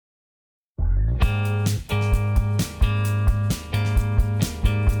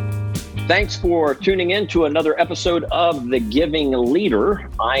Thanks for tuning in to another episode of The Giving Leader.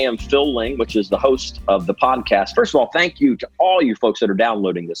 I am Phil Ling, which is the host of the podcast. First of all, thank you to all you folks that are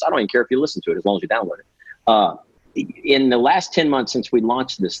downloading this. I don't even care if you listen to it as long as you download it. In the last 10 months since we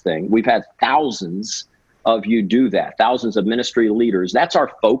launched this thing, we've had thousands of you do that, thousands of ministry leaders. That's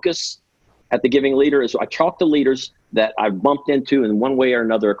our focus at The Giving Leader. Is I talk to leaders that I've bumped into in one way or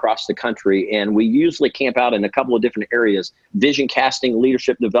another across the country, and we usually camp out in a couple of different areas: vision casting,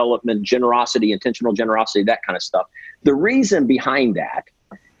 leadership development, generosity, intentional generosity, that kind of stuff. The reason behind that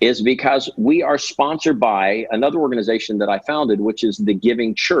is because we are sponsored by another organization that I founded, which is The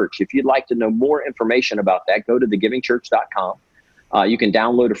Giving Church. If you'd like to know more information about that, go to thegivingchurch.com. You can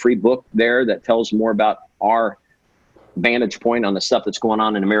download a free book there that tells more about our vantage point on the stuff that's going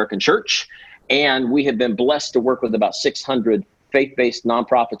on in American church. And we have been blessed to work with about 600 faith-based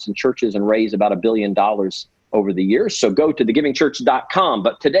nonprofits and churches and raise about $1 billion over the years. So go to thegivingchurch.com.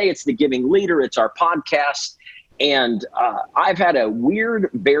 But today it's The Giving Leader. It's our podcast. And I've had a weird,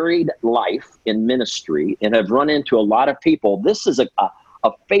 varied life in ministry and have run into a lot of people. This is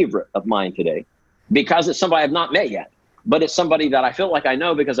a favorite of mine today because it's somebody I've not met yet, but it's somebody that I feel like I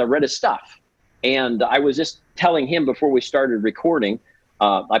know because I read his stuff. And I was just telling him before we started recording,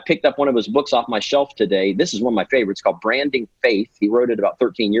 I picked up one of his books off my shelf today. This is one of my favorites, called Branding Faith. He wrote it about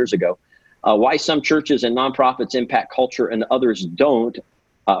 13 years ago. Why Some Churches and Nonprofits Impact Culture and Others Don't.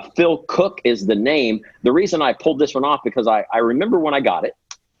 Phil Cooke is the name. The reason I pulled this one off, because I remember when I got it,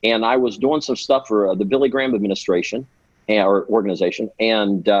 and I was doing some stuff for the Billy Graham administration or organization.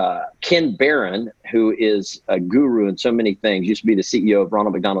 And Ken Barron, who is a guru in so many things, used to be the CEO of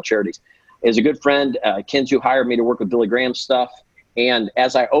Ronald McDonald Charities, is a good friend. Ken's who hired me to work with Billy Graham stuff. And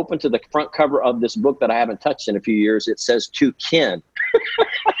as I open to the front cover of this book that I haven't touched in a few years, it says "To Ken."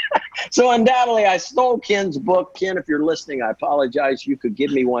 So undoubtedly, I stole Ken's book. Ken, if you're listening, I apologize. You could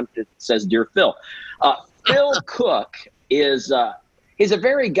give me one that says "Dear Phil." Phil Cooke is he's a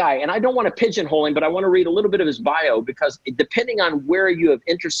very guy, and I don't want to pigeonhole him, but I want to read a little bit of his bio because depending on where you have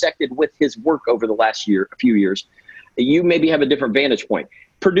intersected with his work over the last few years, you maybe have a different vantage point.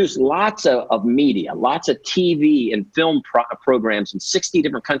 Produced lots of media, lots of TV and film programs in 60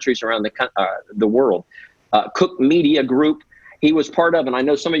 different countries around the world. Cooke Media Group, he was part of, and I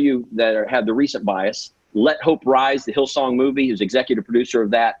know some of you that have the recent bias, Let Hope Rise, the Hillsong movie. He was executive producer of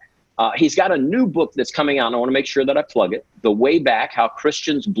that. He's got a new book that's coming out, and I want to make sure that I plug it. The Way Back, How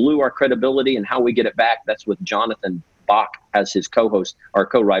Christians Blew Our Credibility and How We Get It Back. That's with Jonathan Bach as his co-host or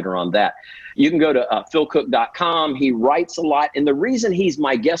co-writer on that. You can go to philcooke.com. He writes a lot. And the reason he's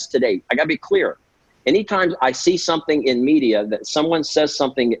my guest today, I got to be clear. Anytime I see something in media that someone says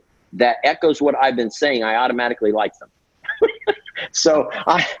something that echoes what I've been saying, I automatically like them. So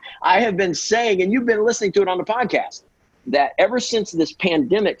I have been saying, and you've been listening to it on the podcast, that ever since this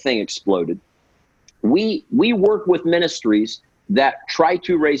pandemic thing exploded, we work with ministries that try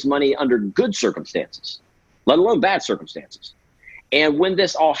to raise money under good circumstances, let alone bad circumstances. And when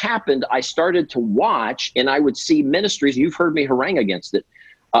this all happened, I started to watch, and I would see ministries, you've heard me harangue against it,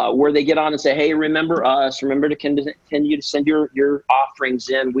 where they get on and say, hey, remember us, remember to continue to send your offerings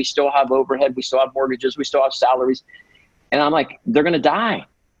in. We still have overhead, we still have mortgages, we still have salaries. And I'm like, they're going to die.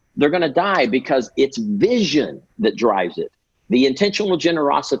 They're going to die because it's vision that drives it. The intentional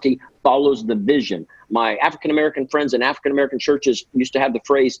generosity follows the vision. My African-American friends in African-American churches used to have the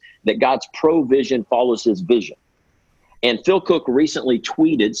phrase that God's provision follows his vision. And Phil Cooke recently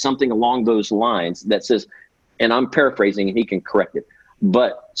tweeted something along those lines that says, and I'm paraphrasing and he can correct it,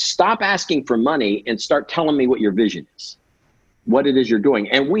 but stop asking for money and start telling me what your vision is, what it is you're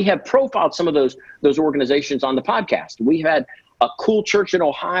doing. And we have profiled some of those organizations on the podcast. We had a cool church in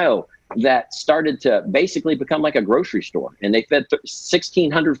Ohio that started to basically become like a grocery store. And they fed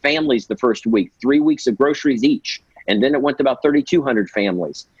 1,600 families the first week, 3 weeks of groceries each. And then it went to about 3,200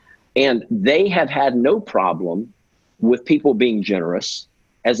 families. And they have had no problem with people being generous,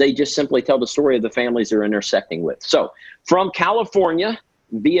 as they just simply tell the story of the families they're intersecting with. So from California,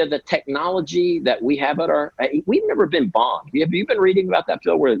 via the technology that we have we've never been bombed. Have you been reading about that,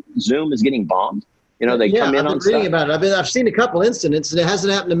 Phil, where Zoom is getting bombed? You know, they come in on stuff. Yeah, I've been reading about it. I've seen a couple incidents, and it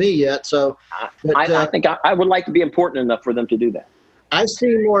hasn't happened to me yet. So I think I would like to be important enough for them to do that. I've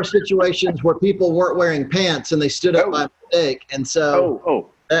seen more situations where people weren't wearing pants and they stood up by mistake. And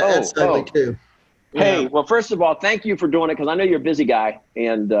so that's ugly too. Hey, well, first of all, thank you for doing it, because I know you're a busy guy,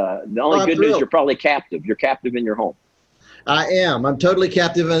 and the only good news, you're probably captive. You're captive in your home. I am. I'm totally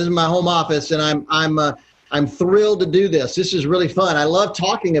captive. This is my home office, and I'm I'm thrilled to do this. This is really fun. I love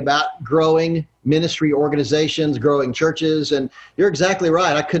talking about growing ministry organizations, growing churches, and you're exactly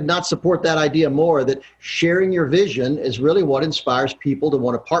right. I could not support that idea more, that sharing your vision is really what inspires people to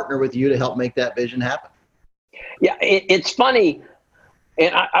want to partner with you to help make that vision happen. Yeah, it's funny,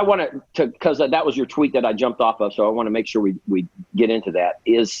 and I want to, because that was your tweet that I jumped off of, so I want to make sure we get into that,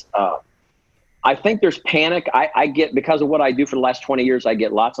 is I think there's panic. I get, because of what I do for the last 20 years, I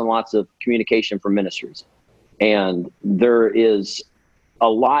get lots and lots of communication from ministries. And there is a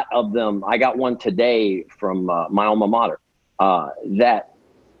lot of them. I got one today from my alma mater that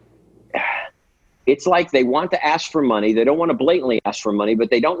it's like they want to ask for money. They don't want to blatantly ask for money,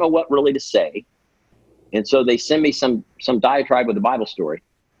 but they don't know what really to say. And so they send me some diatribe with a Bible story.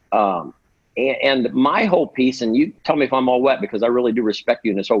 And my whole piece, and you tell me if I'm all wet, because I really do respect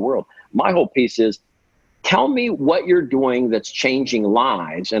you in this whole world. My whole piece is, tell me what you're doing that's changing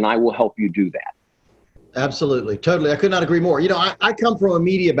lives, and I will help you do that. Absolutely. Totally. I could not agree more. You know, I come from a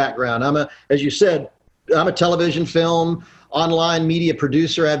media background. As you said, I'm a television, film, online media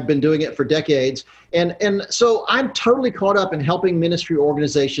producer. I've been doing it for decades. And so I'm totally caught up in helping ministry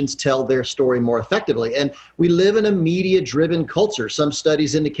organizations tell their story more effectively. And we live in a media-driven culture. Some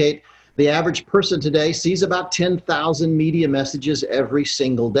studies indicate the average person today sees about 10,000 media messages every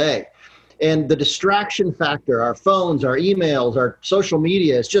single day. And the distraction factor, our phones, our emails, our social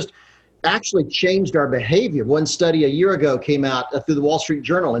media, is just actually changed our behavior. One study a year ago came out through the Wall Street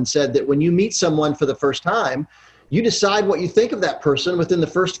Journal and said that when you meet someone for the first time, you decide what you think of that person within the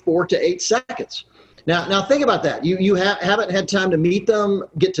first 4 to 8 seconds. Now think about that. You haven't had time to meet them,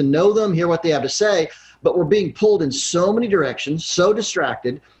 get to know them, hear what they have to say, but we're being pulled in so many directions, so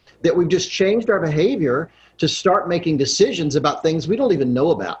distracted, that we've just changed our behavior to start making decisions about things we don't even know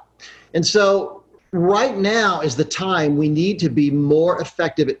about. And so right now is the time we need to be more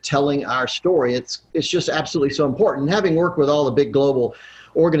effective at telling our story. It's just absolutely so important. And having worked with all the big global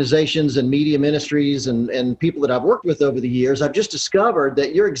organizations and media ministries and people that I've worked with over the years, I've just discovered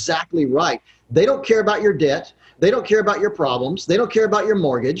that you're exactly right. They don't care about your debt. They don't care about your problems. They don't care about your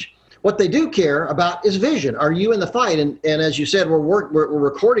mortgage. What they do care about is vision. Are you in the fight? And as you said, we're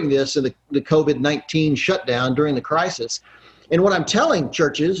recording this in the COVID-19 shutdown during the crisis. And what I'm telling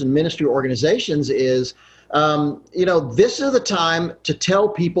churches and ministry organizations is, this is the time to tell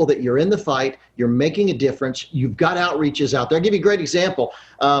people that you're in the fight, you're making a difference, you've got outreaches out there. I'll give you a great example.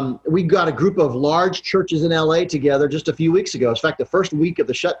 We got a group of large churches in LA together just a few weeks ago. In fact, the first week of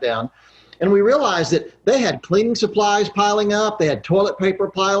the shutdown. And we realized that they had cleaning supplies piling up, they had toilet paper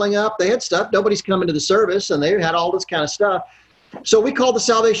piling up, they had stuff. Nobody's coming to the service, and they had all this kind of stuff. So we called the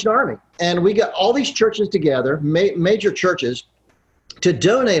Salvation Army, and we got all these churches together, major churches, to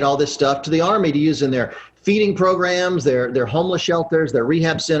donate all this stuff to the Army to use in their feeding programs, their homeless shelters, their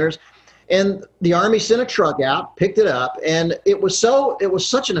rehab centers. And the Army sent a truck out, picked it up, and it was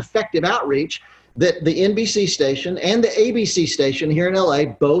such an effective outreach that the NBC station and the ABC station here in LA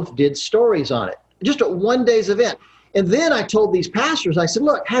both did stories on it. Just a one-day's event. And then I told these pastors, I said,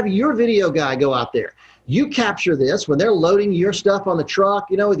 look, have your video guy go out there. You capture this when they're loading your stuff on the truck,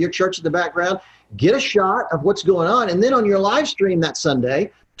 with your church in the background. Get a shot of what's going on. And then on your live stream that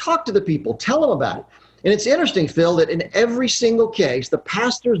Sunday, talk to the people, tell them about it. And it's interesting, Phil, that in every single case, the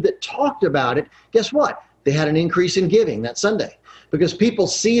pastors that talked about it, guess what? They had an increase in giving that Sunday. Because people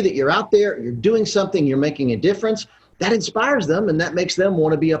see that you're out there, you're doing something, you're making a difference. That inspires them, and that makes them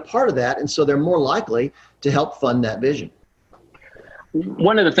want to be a part of that. And so they're more likely to help fund that vision.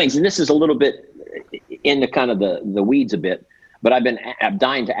 One of the things, and this is a little bit into kind of the weeds a bit, but I'm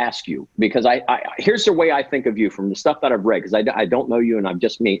dying to ask you, because here's the way I think of you from the stuff that I've read, because I don't know you and I'm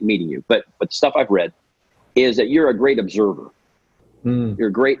just meeting you, but the stuff I've read is that you're a great observer. You're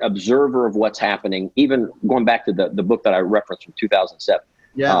a great observer of what's happening, even going back to the book that I referenced from 2007.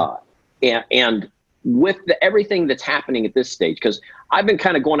 Yeah. And with everything that's happening at this stage, because I've been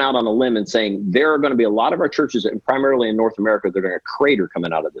kind of going out on a limb and saying there are going to be a lot of our churches, and primarily in North America, that are going to crater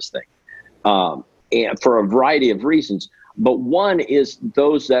coming out of this thing, and for a variety of reasons. But one is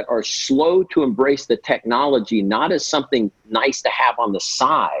those that are slow to embrace the technology, not as something nice to have on the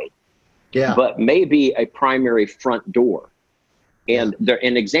side, but maybe a primary front door. And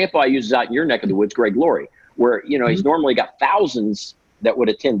an example I use is out in your neck of the woods, Greg Laurie, where, he's normally got thousands that would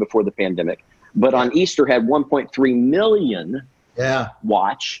attend before the pandemic, but on Easter had 1.3 million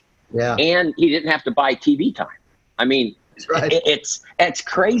watch, and he didn't have to buy TV time. I mean, right. It's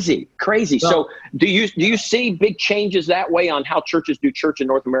crazy. Well, so do you see big changes that way on how churches do church in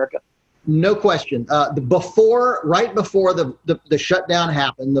North America? No question. Right before the shutdown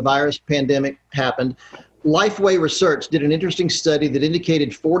happened, the virus pandemic happened, Lifeway Research did an interesting study that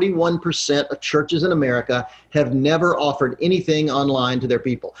indicated 41% of churches in America have never offered anything online to their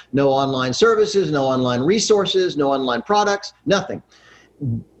people. No online services, no online resources, no online products, nothing.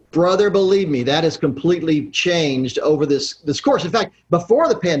 Brother, believe me, that has completely changed over this course. In fact, before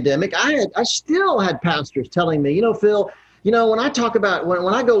the pandemic, I still had pastors telling me, Phil, when I talk about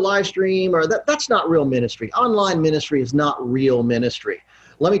when I go live stream, or that's not real ministry. Online ministry is not real ministry.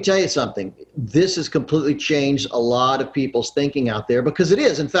 Let me tell you something. This has completely changed a lot of people's thinking out there, because it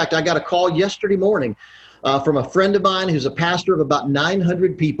is. In fact, I got a call yesterday morning from a friend of mine who's a pastor of about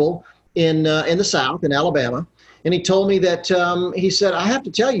 900 people in the South, in Alabama. And he told me that, he said, I have to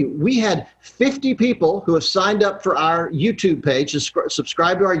tell you, we had 50 people who have signed up for our YouTube page,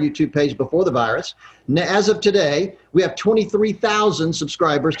 subscribe to our YouTube page before the virus. Now, as of today, we have 23,000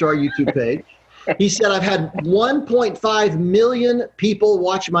 subscribers to our YouTube page. He said, I've had 1.5 million people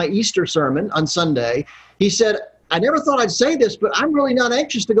watch my Easter sermon on Sunday. He said, I never thought I'd say this, but I'm really not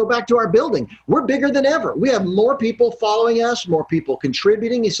anxious to go back to our building. We're bigger than ever. We have more people following us, more people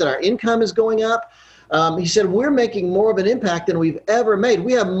contributing. He said, our income is going up. He said, we're making more of an impact than we've ever made.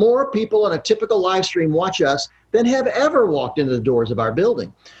 We have more people on a typical live stream watch us than have ever walked into the doors of our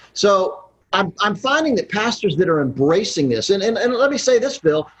building. So I'm finding that pastors that are embracing this, and let me say this,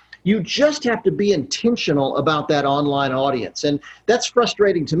 Phil, you just have to be intentional about that online audience. And that's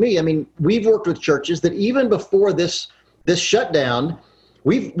frustrating to me. I mean, we've worked with churches that even before this shutdown,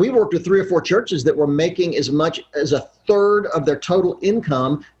 we worked with 3 or 4 churches that were making as much as a third of their total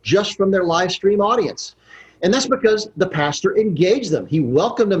income just from their live stream audience. And that's because the pastor engaged them. He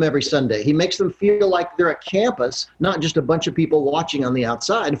welcomed them every Sunday. He makes them feel like they're at campus, not just a bunch of people watching on the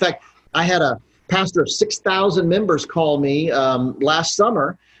outside. In fact, I had a pastor of 6,000 members call me last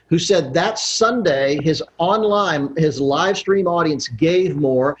summer who said that Sunday his live stream audience gave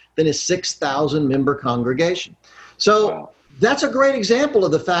more than his 6,000 member congregation. So wow. That's a great example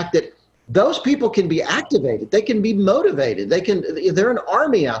of the fact that those people can be activated. They can be motivated. They're an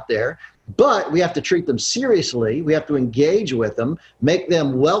army out there, but we have to treat them seriously. We have to engage with them, make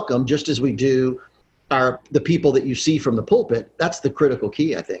them welcome, just as we do the people that you see from the pulpit. That's the critical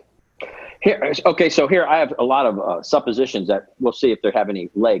key, I think. So here I have a lot of suppositions that we'll see if they have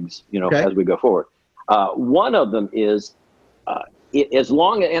any legs, as we go forward. One of them is, as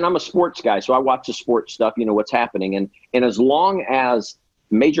long as, and I'm a sports guy, so I watch the sports stuff, what's happening. And as long as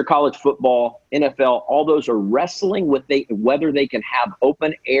major college football, NFL, all those are wrestling with whether they can have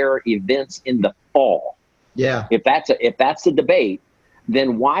open air events in the fall. Yeah. If that's a debate,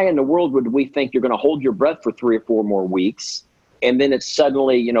 then why in the world would we think you're going to hold your breath for 3 or 4 more weeks? And then it's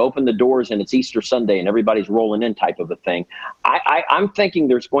suddenly, open the doors and it's Easter Sunday and everybody's rolling in type of a thing. I'm thinking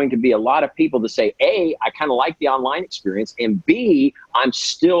there's going to be a lot of people to say, A, I kind of like the online experience, and B, I'm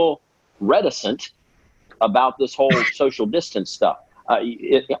still reticent about this whole social distance stuff.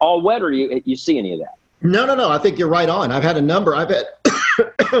 All wet, or you see any of that? No. I think you're right on. I've had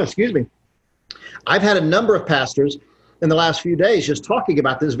excuse me. I've had a number of pastors in the last few days just talking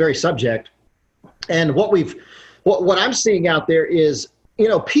about this very subject. And what I'm seeing out there is,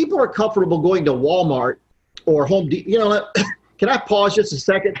 people are comfortable going to Walmart or Home Depot. Can I pause just a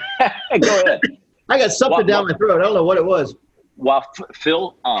second? Go ahead. I got something down my throat. I don't know what it was. While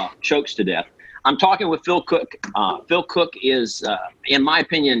Phil chokes to death, I'm talking with Phil Cooke. Phil Cooke is, in my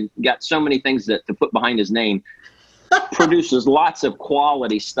opinion, got so many things to put behind his name. Produces lots of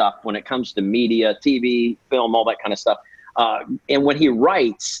quality stuff when it comes to media, TV, film, all that kind of stuff. And when he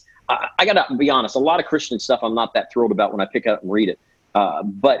writes, I got to be honest, a lot of Christian stuff I'm not that thrilled about when I pick it up and read it.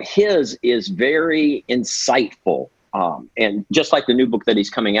 But his is very insightful. And just like the new book that he's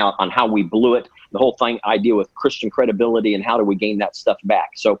coming out on how we blew it, the whole idea with Christian credibility and how do we gain that stuff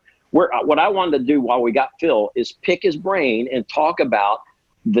back. So what I wanted to do while we got Phil is pick his brain and talk about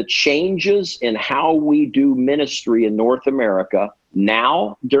the changes in how we do ministry in North America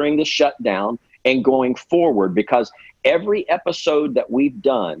now during the shutdown and going forward, because every episode that we've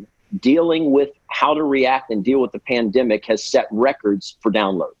done dealing with how to react and deal with the pandemic has set records for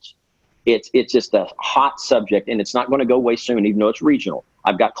downloads. It's just a hot subject, and it's not going to go away soon, even though it's regional.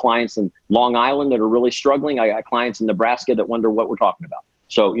 I've got clients in Long Island that are really struggling. I got clients in Nebraska that wonder what we're talking about.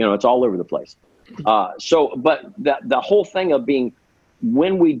 So, it's all over the place. But the whole thing of being,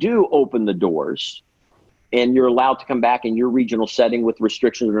 when we do open the doors and you're allowed to come back in your regional setting with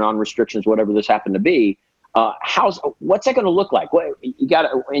restrictions or non-restrictions, whatever this happened to be, what's that going to look like? What you got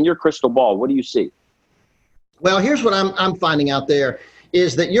in your crystal ball? What do you see? Well, here's what I'm finding out there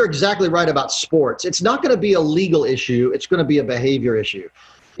is that you're exactly right about sports. It's not going to be a legal issue. It's going to be a behavior issue.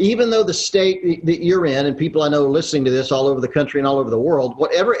 even though the state that you're in, and people I know listening to this all over the country and all over the world,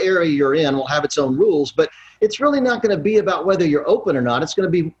 whatever area you're in will have its own rules, but it's really not going to be about whether you're open or not. It's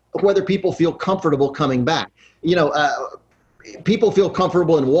going to be whether people feel comfortable coming back. People feel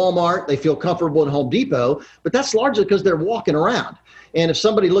comfortable in Walmart, they feel comfortable in Home Depot, but that's largely because they're walking around. And if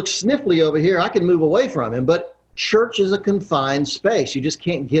somebody looks sniffly over here, I can move away from him. But church is a confined space. You just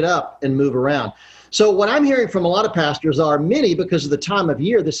can't get up and move around. So what I'm hearing from a lot of pastors are many, because of the time of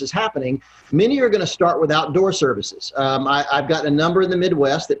year this is happening, many are going to start with outdoor services. I've got a number in the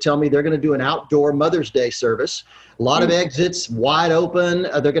Midwest that tell me they're going to do an outdoor Mother's Day service. A lot of exits, wide open.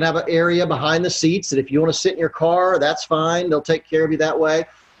 They're going to have an area behind the seats that if you want to sit in your car, that's fine. They'll take care of you that way.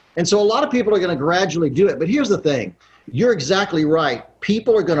 And so a lot of people are going to gradually do it. But here's the thing. You're exactly right.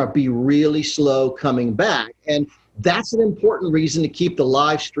 People are going to be really slow coming back. And that's an important reason to keep the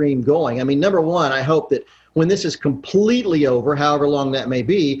live stream going. I mean, number one, I hope that when this is completely over, however long that may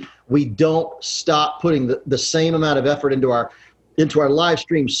be, we don't stop putting the same amount of effort into our live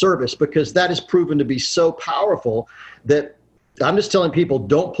stream service, because that has proven to be so powerful that I'm just telling people,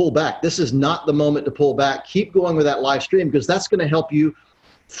 don't pull back. This is not the moment to pull back. Keep going with that live stream, because that's going to help you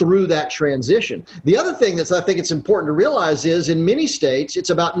through that transition. The other thing that I think it's important to realize is in many states, it's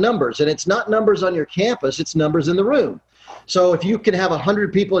about numbers, and it's not numbers on your campus, it's numbers in the room. So if you can have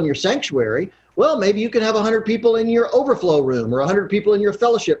 100 people in your sanctuary, well, maybe you can have 100 people in your overflow room, or 100 people in your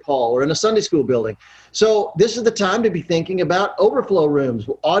fellowship hall, or in a Sunday school building. So this is the time to be thinking about overflow rooms,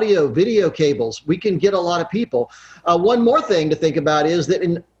 audio, video cables. We can get a lot of people. One more thing to think about is that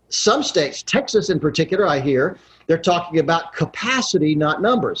in some states, Texas in particular, I hear, they're talking about capacity, not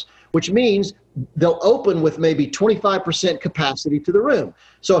numbers, which means they'll open with maybe 25% capacity to the room.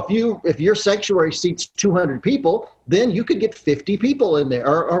 So if your sanctuary seats 200 people, then you could get 50 people in there,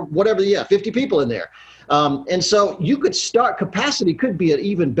 or whatever, 50 people in there. And so you could start, capacity could be an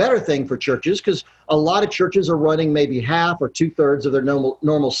even better thing for churches, because a lot of churches are running maybe half or 2/3 of their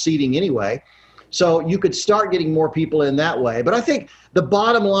normal seating anyway. So you could start getting more people in that way. But I think the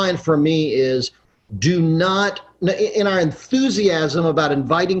bottom line for me is, do not, in our enthusiasm about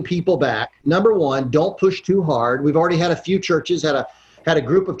inviting people back, number one, don't push too hard. We've already had a few churches, had a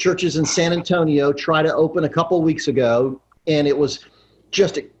group of churches in San Antonio try to open a couple of weeks ago, and it was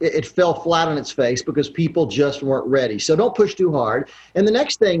just, it fell flat on its face because people just weren't ready. So don't push too hard. And the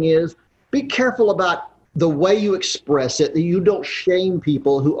next thing is, be careful about the way you express it, that you don't shame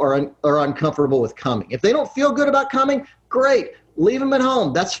people who are uncomfortable with coming. If they don't feel good about coming, great. Leave them at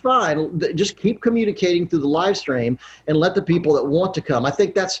home. That's fine. Just keep communicating through the live stream and let the people that want to come. I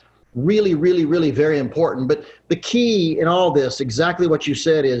think that's really, really, really very important. But the key in all this, exactly what you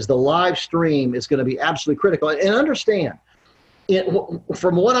said, is the live stream is going to be absolutely critical. And understand,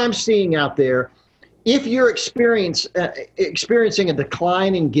 from what I'm seeing out there, if you're experiencing a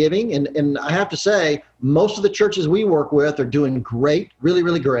decline in giving, and I have to say, most of the churches we work with are doing great, really,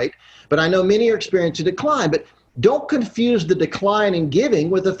 really great. But I know many are experiencing a decline. But don't confuse the decline in giving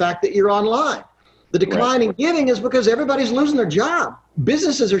with the fact that you're online. The decline in giving is because everybody's losing their job.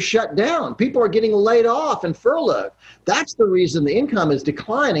 Businesses are shut down. People are getting laid off and furloughed. That's the reason the income is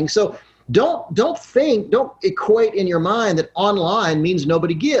declining. So don't equate in your mind that online means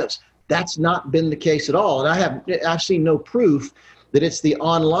nobody gives. That's not been the case at all. And I've seen no proof that it's the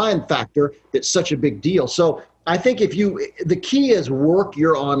online factor that's such a big deal. So I think the key is work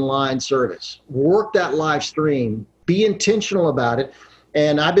your online service, work that live stream, be intentional about it.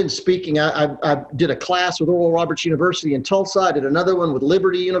 And I've been speaking, I did a class with Oral Roberts University in Tulsa. I did another one with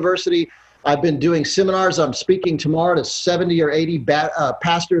Liberty University. I've been doing seminars. I'm speaking tomorrow to 70 or 80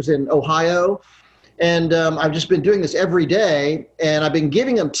 pastors in Ohio. And I've just been doing this every day. And I've been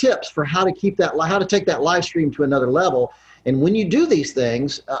giving them tips for how to take that live stream to another level. And when you do these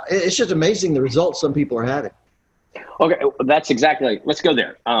things, it's just amazing the results some people are having. Okay, that's exactly. Let's go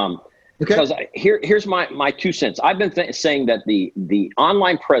there. Because here's my 2 cents. I've been saying that the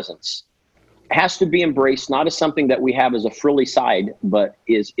online presence has to be embraced not as something that we have as a frilly side, but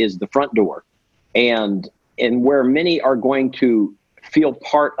is the front door, and where many are going to feel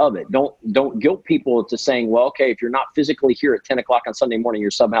part of it. Don't guilt people into saying, well, okay, if you're not physically here at 10 o'clock on Sunday morning,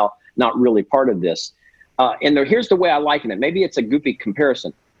 you're somehow not really part of this. Here's the way I liken it. Maybe it's a goofy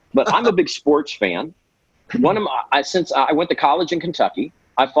comparison, but I'm a big sports fan. Since I went to college in Kentucky,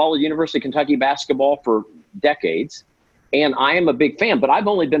 I followed University of Kentucky basketball for decades, and I am a big fan, but I've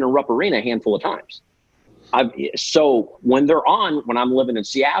only been in Rupp Arena a handful of times. So when they're on, when I'm living in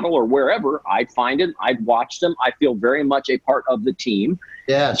Seattle or wherever, I'd find it, I'd watch them. I feel very much a part of the team.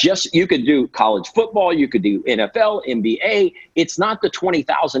 Yes. You could do college football, you could do NFL, NBA. It's not the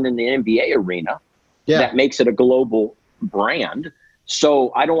 20,000 in the NBA arena that makes it a global brand.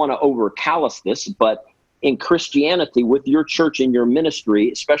 So I don't want to over callous this, but in Christianity, with your church and your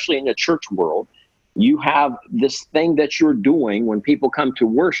ministry, especially in the church world, you have this thing that you're doing when people come to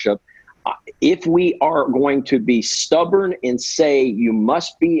worship. If we are going to be stubborn and say you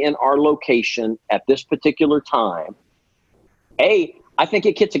must be in our location at this particular time, I think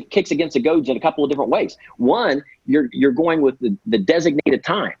it kicks against the goads in a couple of different ways. One, you're going with the designated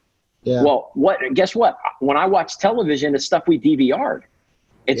time. Yeah. Well, guess what? When I watch television, it's stuff we DVR'd.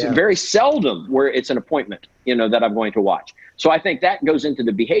 It's very seldom where it's an appointment, that I'm going to watch. So I think that goes into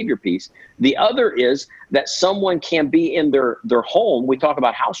the behavior piece. The other is that someone can be in their home. We talk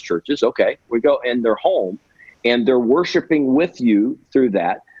about house churches. Okay, we go in their home and they're worshiping with you through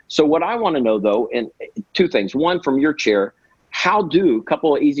that. So what I want to know, though, and two things. One, from your chair, a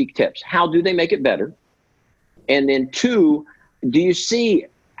couple of easy tips. How do they make it better? And then two, do you see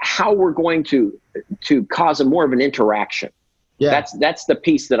how we're going to cause more of an interaction? Yeah. That's the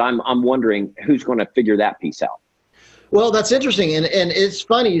piece that I'm wondering who's going to figure that piece out. Well, that's interesting. And it's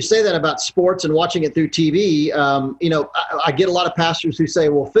funny you say that about sports and watching it through TV. I get a lot of pastors who say,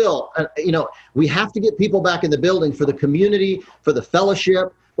 well, Phil, we have to get people back in the building for the community, for the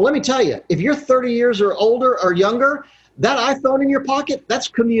fellowship. Well, let me tell you, if you're 30 years or older or younger, that iPhone in your pocket, that's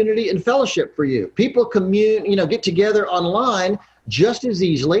community and fellowship for you. People get together online just as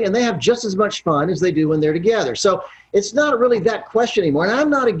easily, and they have just as much fun as they do when they're together. So it's not really that question anymore. And I'm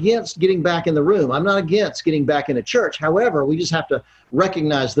not against getting back in the room. I'm not against getting back in a church. However, we just have to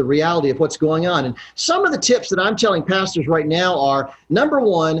recognize the reality of what's going on. And some of the tips that I'm telling pastors right now are, number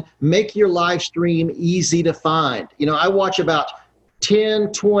one, make your live stream easy to find. I watch about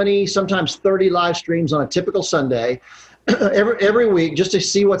 10, 20, sometimes 30 live streams on a typical Sunday every week just to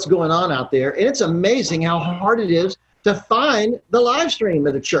see what's going on out there. And it's amazing how hard it is to find the live stream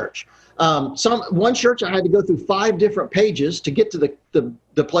of the church. One church, I had to go through 5 different pages to get to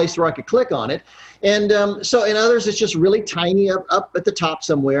the place where I could click on it. And so in others, it's just really tiny up at the top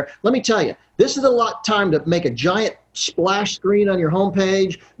somewhere. Let me tell you, this is a lot time to make a giant splash screen on your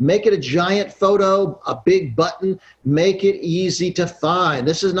homepage, make it a giant photo, a big button, make it easy to find.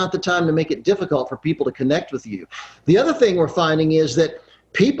 This is not the time to make it difficult for people to connect with you. The other thing we're finding is that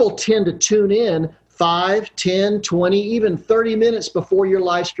people tend to tune in 5, 10, 20, even 30 minutes before your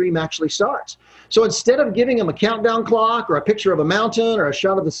live stream actually starts. So instead of giving them a countdown clock or a picture of a mountain or a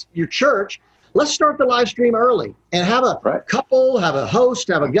shot of your church, let's start the live stream early and have a couple, have a host,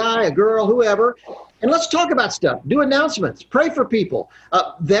 have a guy, a girl, whoever, and let's talk about stuff. Do announcements. Pray for people.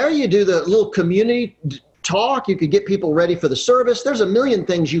 There you do the little community talk. You could get people ready for the service. There's a million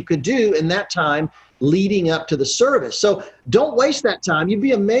things you could do in that time leading up to the service. So don't waste that time. You'd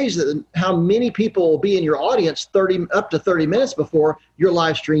be amazed at how many people will be in your audience up to 30 minutes before your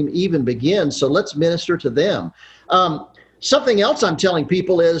live stream even begins. So let's minister to them. Something else I'm telling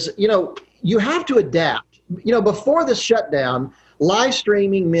people is, you have to adapt. Before this shutdown, live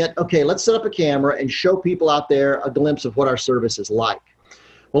streaming meant, okay, let's set up a camera and show people out there a glimpse of what our service is like.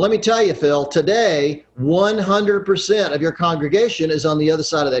 Well, let me tell you, Phil, today, 100% of your congregation is on the other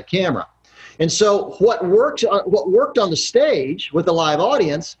side of that camera. And so what worked on the stage with the live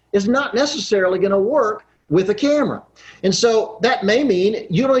audience is not necessarily going to work with a camera. And so that may mean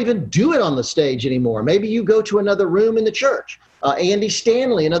you don't even do it on the stage anymore. Maybe you go to another room in the church. Andy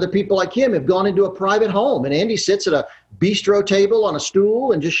Stanley and other people like him have gone into a private home, and Andy sits at a bistro table on a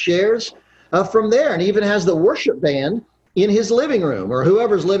stool and just shares from there, and even has the worship band in his living room or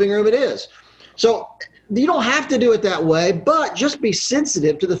whoever's living room it is. So you don't have to do it that way, but just be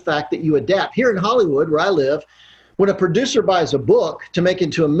sensitive to the fact that you adapt. Here in Hollywood, where I live, when a producer buys a book to make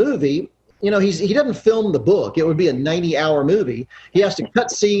into a movie, he doesn't film the book. It would be a 90-hour movie. He has to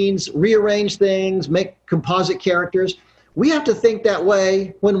cut scenes, rearrange things, make composite characters. We have to think that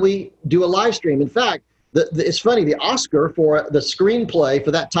way when we do a live stream. In fact, it's funny, the Oscar for the screenplay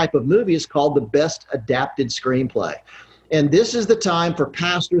for that type of movie is called the Best Adapted Screenplay. And this is the time for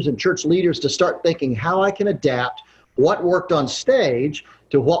pastors and church leaders to start thinking how I can adapt what worked on stage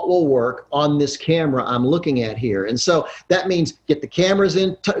to what will work on this camera I'm looking at here. And so that means get the cameras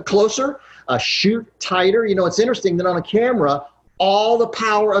in closer, shoot tighter. It's interesting that on a camera, all the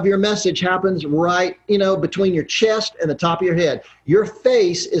power of your message happens right, between your chest and the top of your head. Your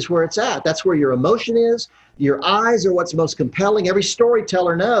face is where it's at. That's where your emotion is. Your eyes are what's most compelling. Every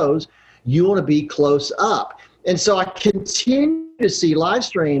storyteller knows you want to be close up. And so I continue to see live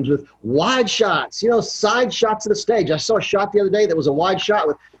streams with wide shots, side shots of the stage. I saw a shot the other day that was a wide shot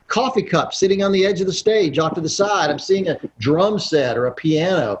with coffee cups sitting on the edge of the stage off to the side. I'm seeing a drum set or a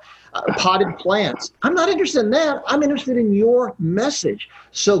piano, potted plants. I'm not interested in that. I'm interested in your message.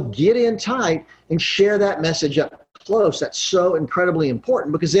 So get in tight and share that message up close. That's so incredibly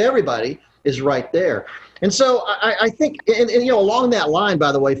important because everybody is right there. And so I think, and along that line,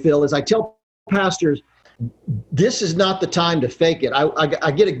 by the way, Phil, as I tell pastors, this is not the time to fake it.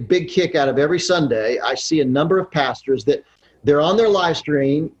 I get a big kick out of every Sunday. I see a number of pastors that they're on their live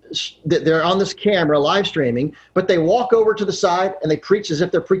stream, that they're on this camera live streaming, but they walk over to the side and they preach as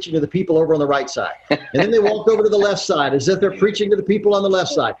if they're preaching to the people over on the right side. And then they walk over to the left side as if they're preaching to the people on the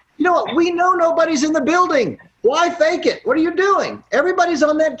left side. You know what? We know nobody's in the building. Why fake it? What are you doing? Everybody's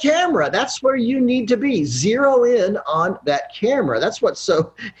on that camera. That's where you need to be. Zero in on that camera. That's what's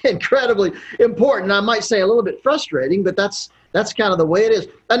so incredibly important. I might say a little bit frustrating, but that's kind of the way it is.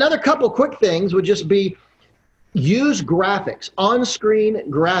 Another couple quick things would just be use graphics, on-screen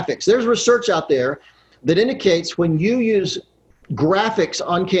graphics. There's research out there that indicates when you use graphics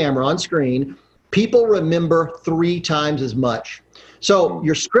on camera, on screen, people remember 3 times as much. So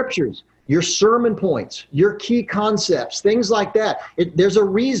your scriptures, your sermon points, your key concepts, things like that. There's a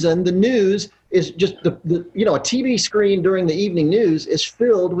reason the news is just a TV screen during the evening news is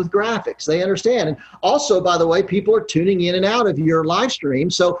filled with graphics. They understand. And also, by the way, people are tuning in and out of your live stream.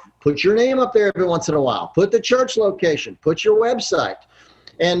 So put your name up there every once in a while. Put the church location. Put your website.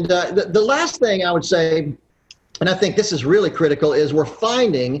 And the last thing I would say, and I think this is really critical, is we're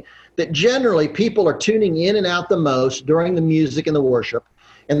finding that generally people are tuning in and out the most during the music and the worship,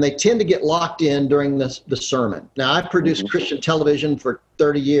 and they tend to get locked in during the sermon. Now, I've produced Christian television for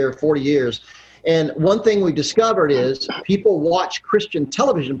 40 years, and one thing we discovered is people watch Christian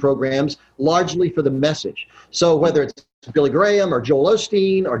television programs largely for the message. So whether it's Billy Graham or Joel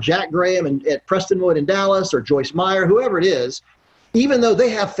Osteen or Jack Graham at Prestonwood in Dallas or Joyce Meyer, whoever it is, even though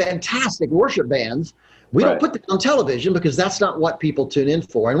they have fantastic worship bands, we don't put them on television because that's not what people tune in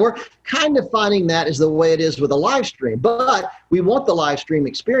for. And we're kind of finding that is the way it is with a live stream. But we want the live stream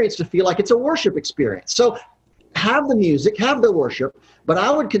experience to feel like it's a worship experience. So have the music, have the worship, but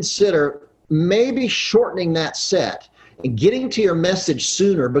I would consider maybe shortening that set and getting to your message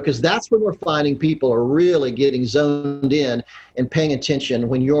sooner, because that's when we're finding people are really getting zoned in and paying attention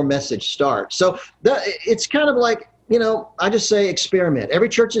when your message starts. So it's kind of like, I just say experiment. Every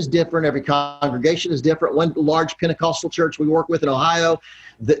church is different. Every congregation is different. One large Pentecostal church we work with in Ohio,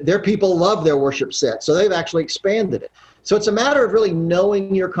 their people love their worship set. So they've actually expanded it. So it's a matter of really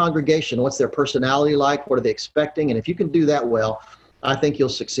knowing your congregation. What's their personality like? What are they expecting? And if you can do that well, I think you'll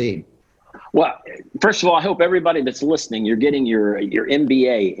succeed. Well, first of all, I hope everybody that's listening, you're getting your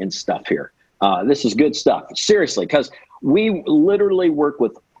MBA and stuff here. This is good stuff. Seriously, because we literally work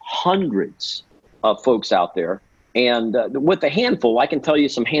with hundreds of folks out there. And with a handful, I can tell you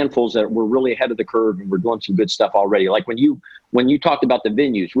some handfuls that we're really ahead of the curve and we're doing some good stuff already. Like when you talked about the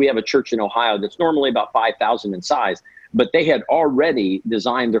venues, we have a church in Ohio that's normally about 5,000 in size, but they had already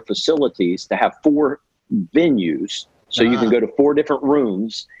designed their facilities to have 4 venues. So you can go to 4 different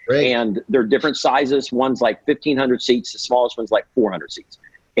rooms. Great. And they're different sizes. One's like 1,500 seats. The smallest one's like 400 seats.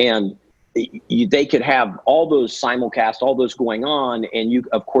 And they could have all those simulcast, all those going on. And you,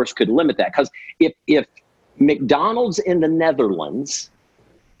 of course, could limit that. Because if McDonald's in the Netherlands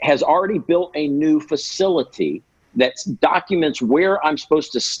has already built a new facility that documents where I'm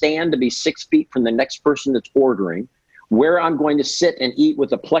supposed to stand to be 6 feet from the next person that's ordering, where I'm going to sit and eat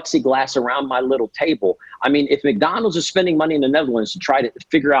with a plexiglass around my little table. I mean, if McDonald's is spending money in the Netherlands to try to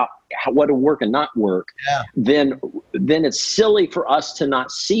figure out what to work and not work, then it's silly for us to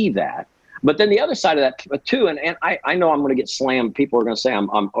not see that. But then the other side of that too, and I know I'm going to get slammed. People are going to say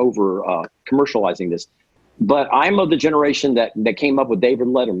I'm over commercializing this. But I'm of the generation that came up with David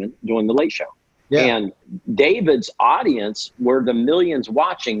Letterman doing The Late Show. Yeah. And David's audience were the millions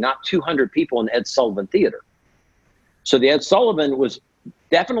watching, not 200 people in Ed Sullivan Theater. So the Ed Sullivan was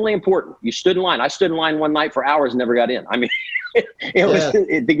definitely important. You stood in line. I stood in line one night for hours and never got in. I mean, it was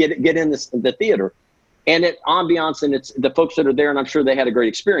to get in the theater. And it ambiance, and it's the folks that are there, and I'm sure they had a great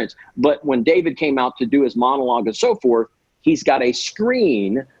experience. But when David came out to do his monologue and so forth, he's got a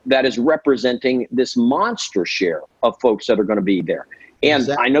screen that is representing this monster share of folks that are going to be there. And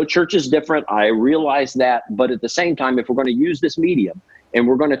I know church is different. I realize that. But at the same time, if we're going to use this medium and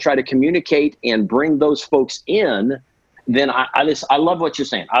we're going to try to communicate and bring those folks in, then I love what you're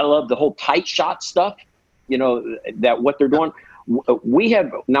saying. I love the whole tight shot stuff, that what they're doing. We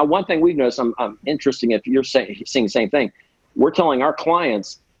have now one thing we've noticed, I'm interesting if you're saying the same thing. We're telling our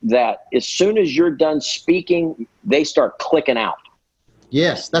clients that as soon as you're done speaking, they start clicking out.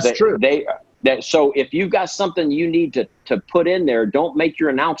 Yes, that's true. So if you've got something you need to put in there, don't make your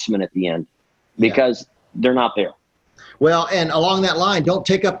announcement at the end because they're not there. Well, and along that line, don't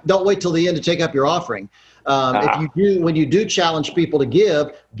wait till the end to take up your offering. When you do challenge people to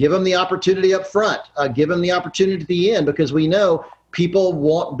give them the opportunity up front, give them the opportunity at the end, because we know people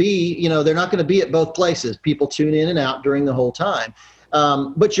won't be, they're not going to be at both places. People tune in and out during the whole time.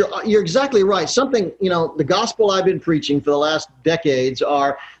 But you're exactly right. Something, the gospel I've been preaching for the last decades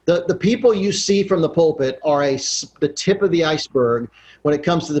are the people you see from the pulpit are the tip of the iceberg when it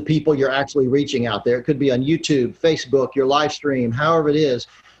comes to the people you're actually reaching out there. It could be on YouTube, Facebook, your live stream, however it is.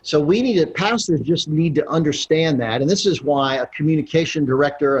 So pastors just need to understand that. And this is why a communication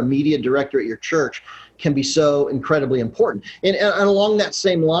director, a media director at your church can be so incredibly important. And along that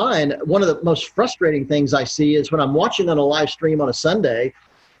same line, one of the most frustrating things I see is when I'm watching on a live stream on a Sunday,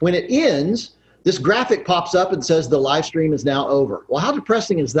 when it ends, this graphic pops up and says the live stream is now over. Well, how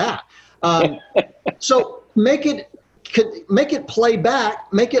depressing is that? So make it play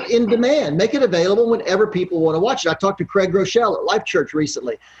back, make it in demand, make it available whenever people want to watch it. I talked to Craig Rochelle at Life Church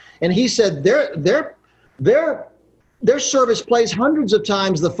recently, and he said their service plays hundreds of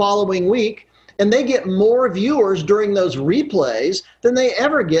times the following week, and they get more viewers during those replays than they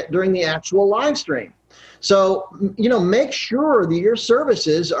ever get during the actual live stream. So, make sure that your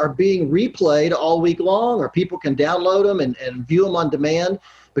services are being replayed all week long, or people can download them and view them on demand,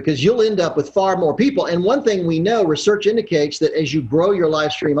 because you'll end up with far more people. And one thing we know, research indicates that as you grow your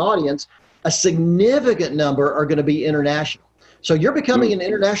live stream audience, a significant number are going to be international. So you're becoming an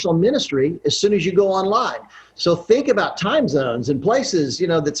international ministry as soon as you go online. So think about time zones and places,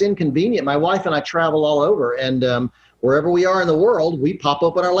 that's inconvenient. My wife and I travel all over, and wherever we are in the world, we pop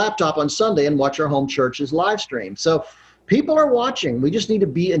open our laptop on Sunday and watch our home church's live stream. So people are watching. We just need to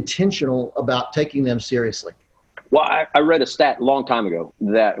be intentional about taking them seriously. Well, I read a stat a long time ago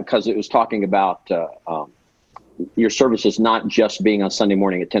that, because it was talking about your services not just being on Sunday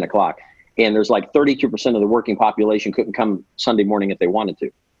morning at 10 o'clock. And there's like 32% of the working population couldn't come Sunday morning if they wanted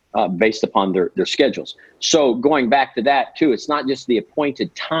to, based upon their schedules. So going back to that too, it's not just the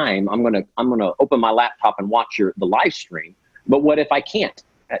appointed time. I'm gonna open my laptop and watch the live stream. But what if I can't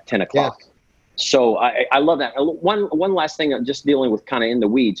at 10 o'clock? Yes. So I love that. One last thing, just dealing with kind of in the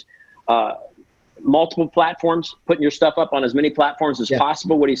weeds. Multiple platforms, putting your stuff up on as many platforms as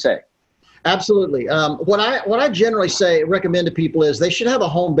possible. What do you say? Absolutely. What I generally recommend to people is they should have a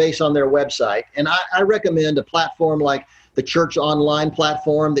home base on their website. And I recommend a platform like the Church Online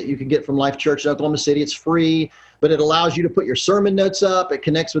platform that you can get from Life Church in Oklahoma City. It's free, but it allows you to put your sermon notes up. It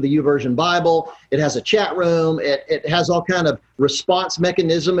connects with the YouVersion Bible. It has a chat room. It has all kind of response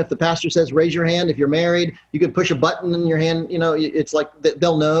mechanism. If the pastor says, raise your hand, if you're married, you can push a button in your hand. It's like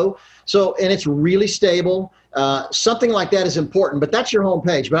they'll know. So, and it's really stable. Something like that is important, but that's your home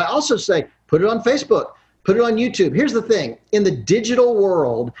page. But I also say, put it on Facebook, put it on YouTube. Here's the thing. In the digital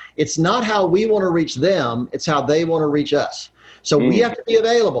world, it's not how we want to reach them. It's how they want to reach us. So we have to be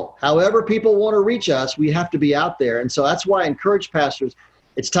available. However people want to reach us, we have to be out there. And so that's why I encourage pastors,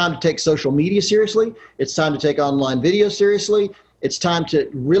 it's time to take social media seriously. It's time to take online video seriously. It's time to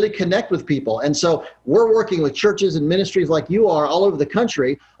really connect with people. And so we're working with churches and ministries like you are all over the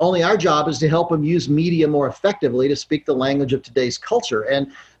country. Only our job is to help them use media more effectively to speak the language of today's culture.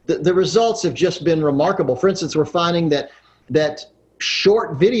 And the results have just been remarkable. For instance, we're finding that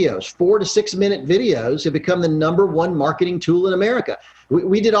short videos, 4 to 6 minute videos, have become the #1 marketing tool in America.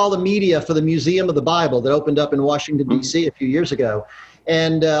 We did all the media for the Museum of the Bible that opened up in Washington, D.C. a few years ago.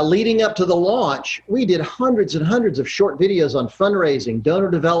 And leading up to the launch, we did hundreds and hundreds of short videos on fundraising,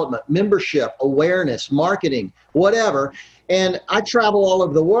 donor development, membership, awareness, marketing, whatever. And I travel all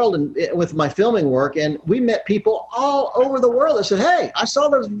over the world with my filming work, and we met people all over the world that said, hey, I saw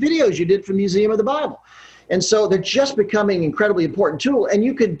those videos you did for Museum of the Bible. And so they're just becoming an incredibly important tool, and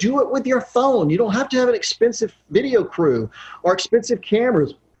you could do it with your phone. You don't have to have an expensive video crew or expensive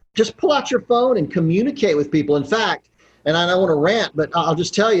cameras. Just pull out your phone and communicate with people. In fact, and I don't want to rant, but I'll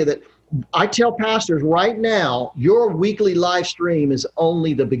just tell you that I tell pastors right now, your weekly live stream is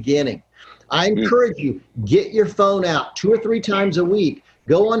only the beginning. I encourage you, get your phone out 2 or 3 times a week.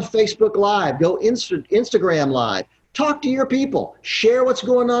 Go on Facebook Live, go Instagram Live. Talk to your people. Share what's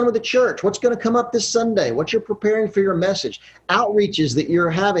going on with the church. What's going to come up this Sunday? What you're preparing for your message. Outreaches that you're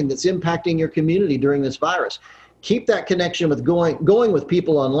having that's impacting your community during this virus. Keep that connection with going with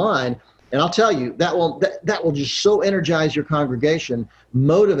people online. And I'll tell you, that will just so energize your congregation,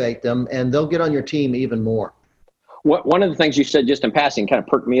 motivate them, and they'll get on your team even more. One of the things you said just in passing kind of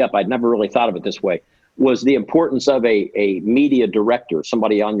perked me up. I'd never really thought of it this way, was the importance of a media director,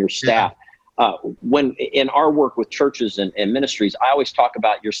 somebody on your staff. Yeah. When in our work with churches and ministries, I always talk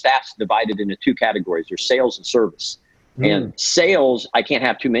about your staff's divided into 2 categories, your sales and service. And sales, I can't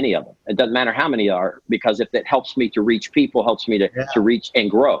have too many of them. It doesn't matter how many are, because if it helps me to reach people, helps me to reach and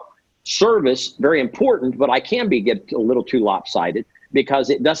grow. Service, very important, but I can get a little too lopsided because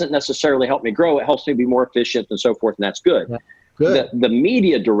it doesn't necessarily help me grow. It helps me be more efficient and so forth, and that's good. Yeah. Good. The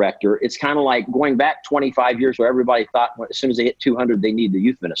media director, it's kind of like going back 25 years where everybody thought as soon as they hit 200, they need the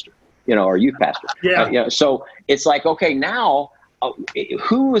youth minister, or youth pastor. Yeah. So it's like, okay, now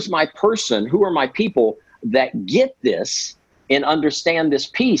who is my person? Who are my people that get this and understand this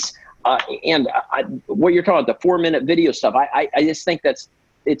piece? And what you're talking about, the 4-minute video stuff, I just think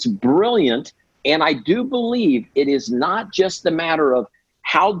it's brilliant. And I do believe it is not just the matter of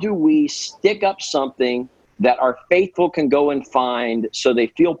how do we stick up something that our faithful can go and find so they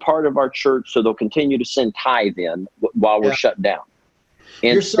feel part of our church, so they'll continue to send tithe in while we're shut down.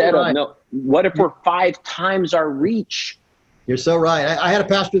 Instead of, no, what if we're 5 times our reach? You're so right. I had a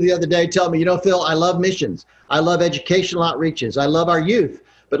pastor the other day tell me, Phil, I love missions. I love educational outreaches. I love our youth.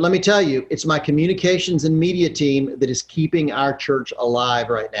 But let me tell you, it's my communications and media team that is keeping our church alive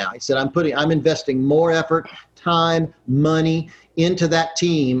right now. He said, I'm investing more effort, time, money into that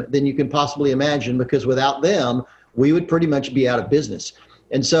team than you can possibly imagine, because without them, we would pretty much be out of business.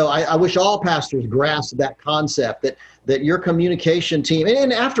 And so I wish all pastors grasp that concept that your communication team,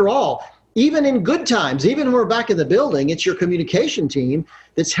 and after all, even in good times, even when we're back in the building, it's your communication team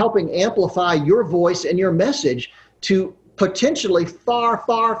that's helping amplify your voice and your message to potentially far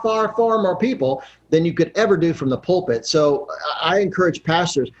more people than you could ever do from the pulpit. So I encourage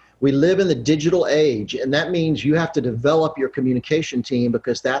pastors, we live in the digital age, and that means you have to develop your communication team,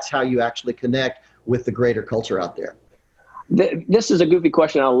 because that's how you actually connect with the greater culture out there. This is a goofy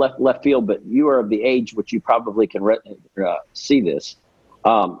question on left field, but you are of the age which you probably can see this.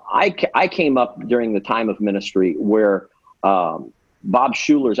 I came up during the time of ministry where Bob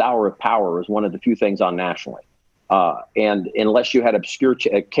Schuler's Hour of Power was one of the few things on nationally. And unless you had obscure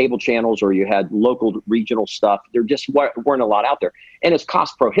cable channels or you had local regional stuff, there just weren't a lot out there. And it's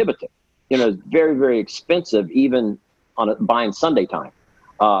cost prohibitive. It's very, very expensive, even on buying Sunday time.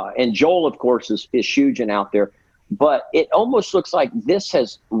 And Joel, of course, is huge and out there. But it almost looks like this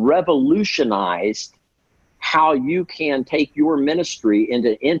has revolutionized how you can take your ministry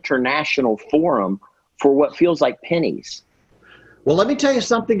into international forum for what feels like pennies. Well, let me tell you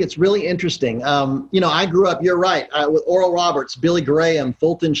something that's really interesting. I grew up, you're right, with Oral Roberts, Billy Graham,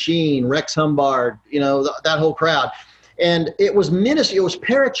 Fulton Sheen, Rex Humbard, that whole crowd. And it was ministry, it was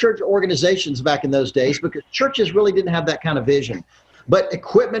parachurch organizations back in those days, because churches really didn't have that kind of vision. But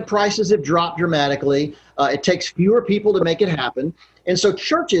equipment prices have dropped dramatically. It takes fewer people to make it happen. And so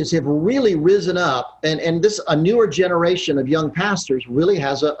churches have really risen up, and a newer generation of young pastors really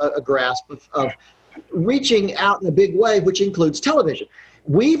has a grasp of reaching out in a big way, which includes television.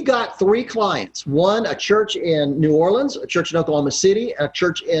 We've got 3 clients. One, a church in New Orleans, a church in Oklahoma City, a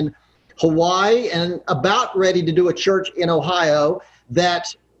church in Hawaii, and about ready to do a church in Ohio,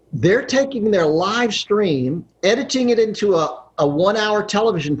 that they're taking their live stream, editing it into a 1-hour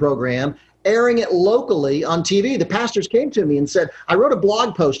television program, airing it locally on TV. The pastors came to me and said, I wrote a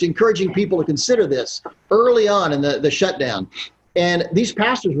blog post encouraging people to consider this early on in the shutdown. And these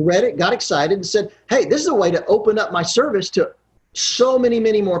pastors read it, got excited, and said, hey, this is a way to open up my service to so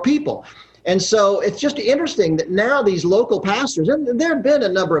many more people. And so it's just interesting that now these local pastors, and there have been a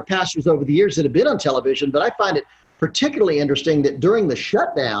number of pastors over the years that have been on television, but I find it particularly interesting that during the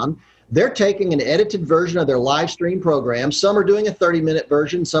shutdown, they're taking an edited version of their live stream program. Some are doing a 30-minute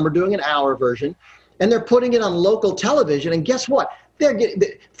version, some are doing an hour version, and they're putting it on local television. And guess what?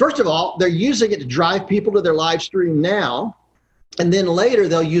 First of all, they're using it to drive people to their live stream now. And then later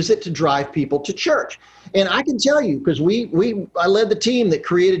they'll use it to drive people to church. And I can tell you, because I led the team that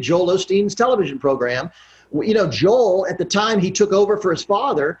created Joel Osteen's television program. Joel, at the time he took over for his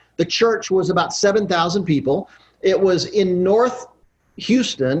father, the church was about 7,000 people. It was in North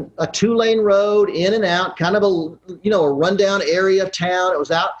Houston, a 2-lane road, in and out, kind of a rundown area of town. It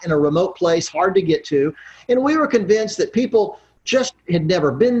was out in a remote place, hard to get to. And we were convinced that people just had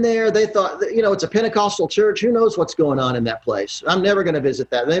never been there. They thought, it's a Pentecostal church. Who knows what's going on in that place? I'm never going to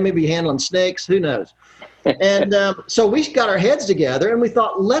visit that. They may be handling snakes. Who knows? And so we got our heads together and we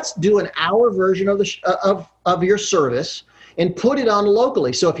thought, let's do an hour version of your service and put it on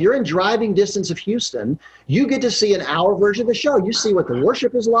locally. So if you're in driving distance of Houston, you get to see an hour version of the show. You see what the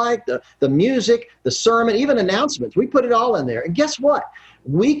worship is like, the music, the sermon, even announcements. We put it all in there. And guess what?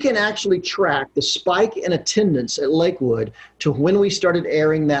 We can actually track the spike in attendance at Lakewood to when we started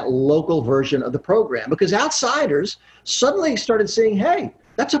airing that local version of the program, because outsiders suddenly started saying, hey,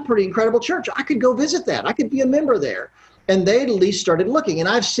 that's a pretty incredible church. I could go visit that. I could be a member there. And they at least started looking. And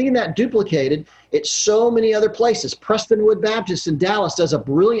I've seen that duplicated at so many other places. Prestonwood Baptist in Dallas does a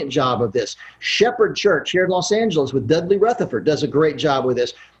brilliant job of this. Shepherd Church here in Los Angeles with Dudley Rutherford does a great job with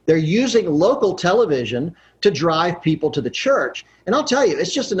this. They're using local television to drive people to the church. And I'll tell you,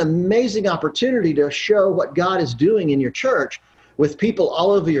 it's just an amazing opportunity to show what God is doing in your church with people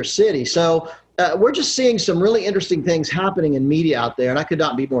all over your city. So we're just seeing some really interesting things happening in media out there, and I could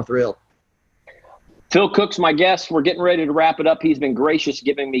not be more thrilled. Phil Cooke's my guest. We're getting ready to wrap it up. He's been gracious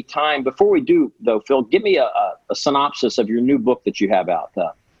giving me time. Before we do, though, Phil, give me a synopsis of your new book that you have out,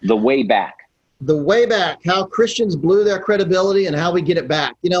 The Way Back. The Way Back, How Christians Blew Their Credibility and How We Get It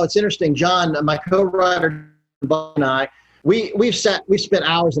Back. You know, it's interesting. John, my co-writer, and I, we've spent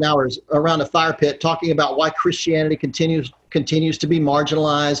hours and hours around a fire pit talking about why Christianity continues to be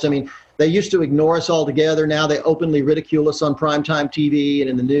marginalized. I mean, they used to ignore us altogether. Now they openly ridicule us on primetime TV and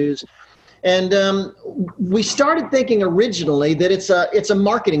in the news. And we started thinking originally that it's a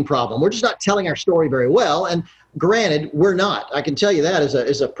marketing problem. We're just not telling our story very well. And granted, we're not. I can tell you that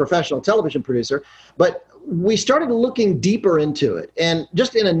as a professional television producer. But we started looking deeper into it. And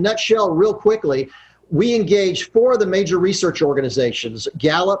just in a nutshell, real quickly, we engaged 4 of the major research organizations,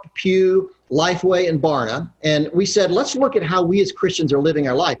 Gallup, Pew, Lifeway, and Barna. And we said, let's look at how we as Christians are living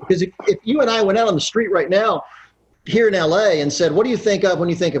our life. Because if you and I went out on the street right now, here in LA, and said, what do you think of when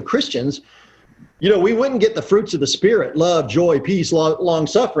you think of Christians? You know, we wouldn't get the fruits of the Spirit, love, joy, peace, long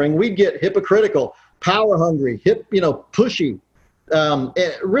suffering. We'd get hypocritical, power hungry, pushy,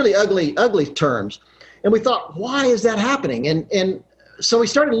 really ugly terms. And we thought, why is that happening? And so we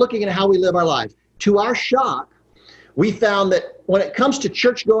started looking at how we live our lives. To our shock, we found that when it comes to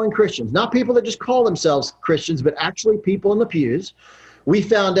church-going Christians, not people that just call themselves Christians, but actually people in the pews, we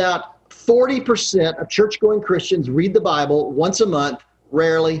found out 40% of church-going Christians read the Bible once a month,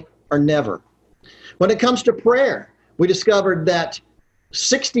 rarely or never. When it comes to prayer, we discovered that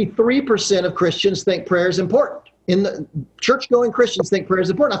 63% of Christians think prayer is important. In the church-going Christians think prayer is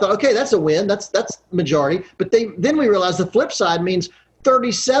important. I thought, okay, that's a win. That's majority. But then we realized the flip side means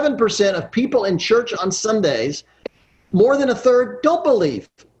 37% of people in church on Sundays, more than a third, don't believe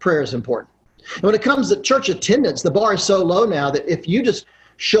prayer is important. And when it comes to church attendance, the bar is so low now that if you just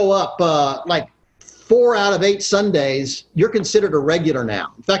show up like 4 out of 8 Sundays, you're considered a regular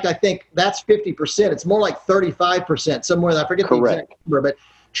now. In fact, I think that's 50%. It's more like 35%, somewhere. I forget the exact number, but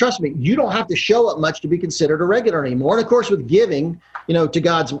trust me, you don't have to show up much to be considered a regular anymore. And of course, with giving, to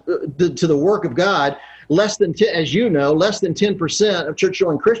the work of God, less than 10% of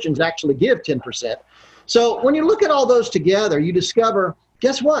church-going Christians actually give 10%. So when you look at all those together, you discover,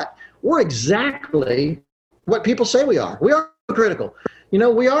 guess what? We're exactly what people say we are. We are critical.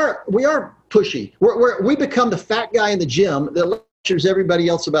 We are pushy. We become the fat guy in the gym that lectures everybody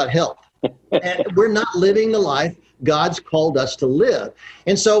else about health. And we're not living the life God's called us to live.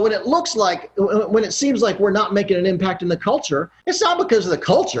 And so when it seems like we're not making an impact in the culture, it's not because of the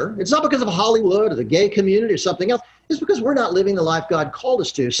culture. It's not because of Hollywood or the gay community or something else. It's because we're not living the life God called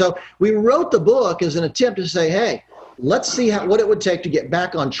us to. So we wrote the book as an attempt to say, hey, let's see what it would take to get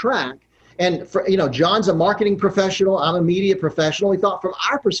back on track. And John's a marketing professional. I'm a media professional. We thought from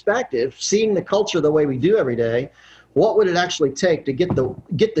our perspective, seeing the culture the way we do every day, what would it actually take to get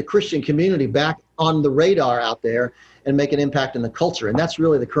the Christian community back on the radar out there and make an impact in the culture? And that's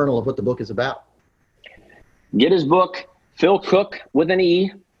really the kernel of what the book is about. Get his book, Phil Cooke with an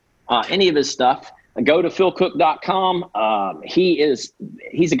E, any of his stuff. Go to philcooke.com.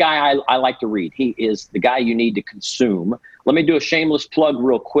 He's a guy I like to read. He is the guy you need to consume. Let me do a shameless plug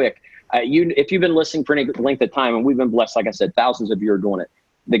real quick. If you've been listening for any length of time, and we've been blessed, like I said, thousands of you are doing it.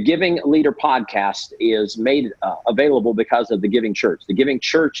 The Giving Leader podcast is made available because of the Giving Church. The Giving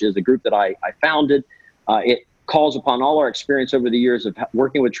Church is a group that I founded. It calls upon all our experience over the years of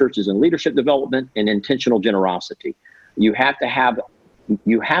working with churches in leadership development and intentional generosity. You have to have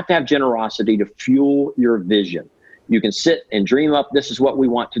generosity to fuel your vision. You can sit and dream up, this is what we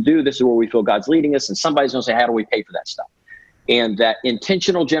want to do, this is where we feel God's leading us, and somebody's going to say, how do we pay for that stuff? And that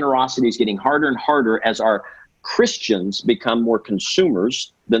intentional generosity is getting harder and harder as our Christians become more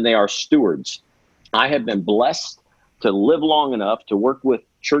consumers than they are stewards. I have been blessed to live long enough to work with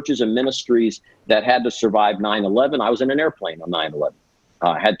churches and ministries that had to survive 9/11. I was in an airplane on 9/11.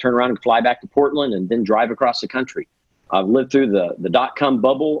 I had to turn around and fly back to Portland and then drive across the country. I've lived through the dot-com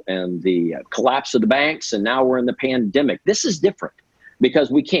bubble and the collapse of the banks, and now we're in the pandemic. This is different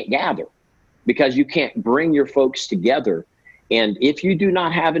because we can't gather, because you can't bring your folks together. And if you do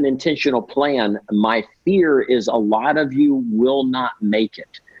not have an intentional plan, my fear is a lot of you will not make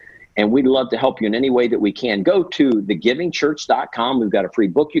it. And we'd love to help you in any way that we can. Go to thegivingchurch.com. We've got a free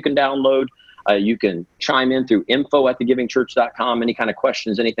book you can download. You can chime in through info@thegivingchurch.com. Any kind of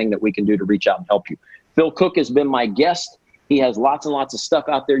questions, anything that we can do to reach out and help you. Phil Cooke has been my guest. He has lots and lots of stuff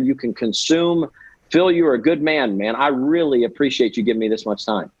out there you can consume. Phil, you're a good man, man. I really appreciate you giving me this much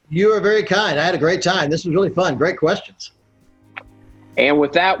time. You are very kind. I had a great time. This was really fun. Great questions. And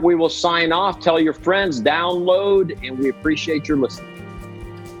with that, we will sign off. Tell your friends, download, and we appreciate your listening.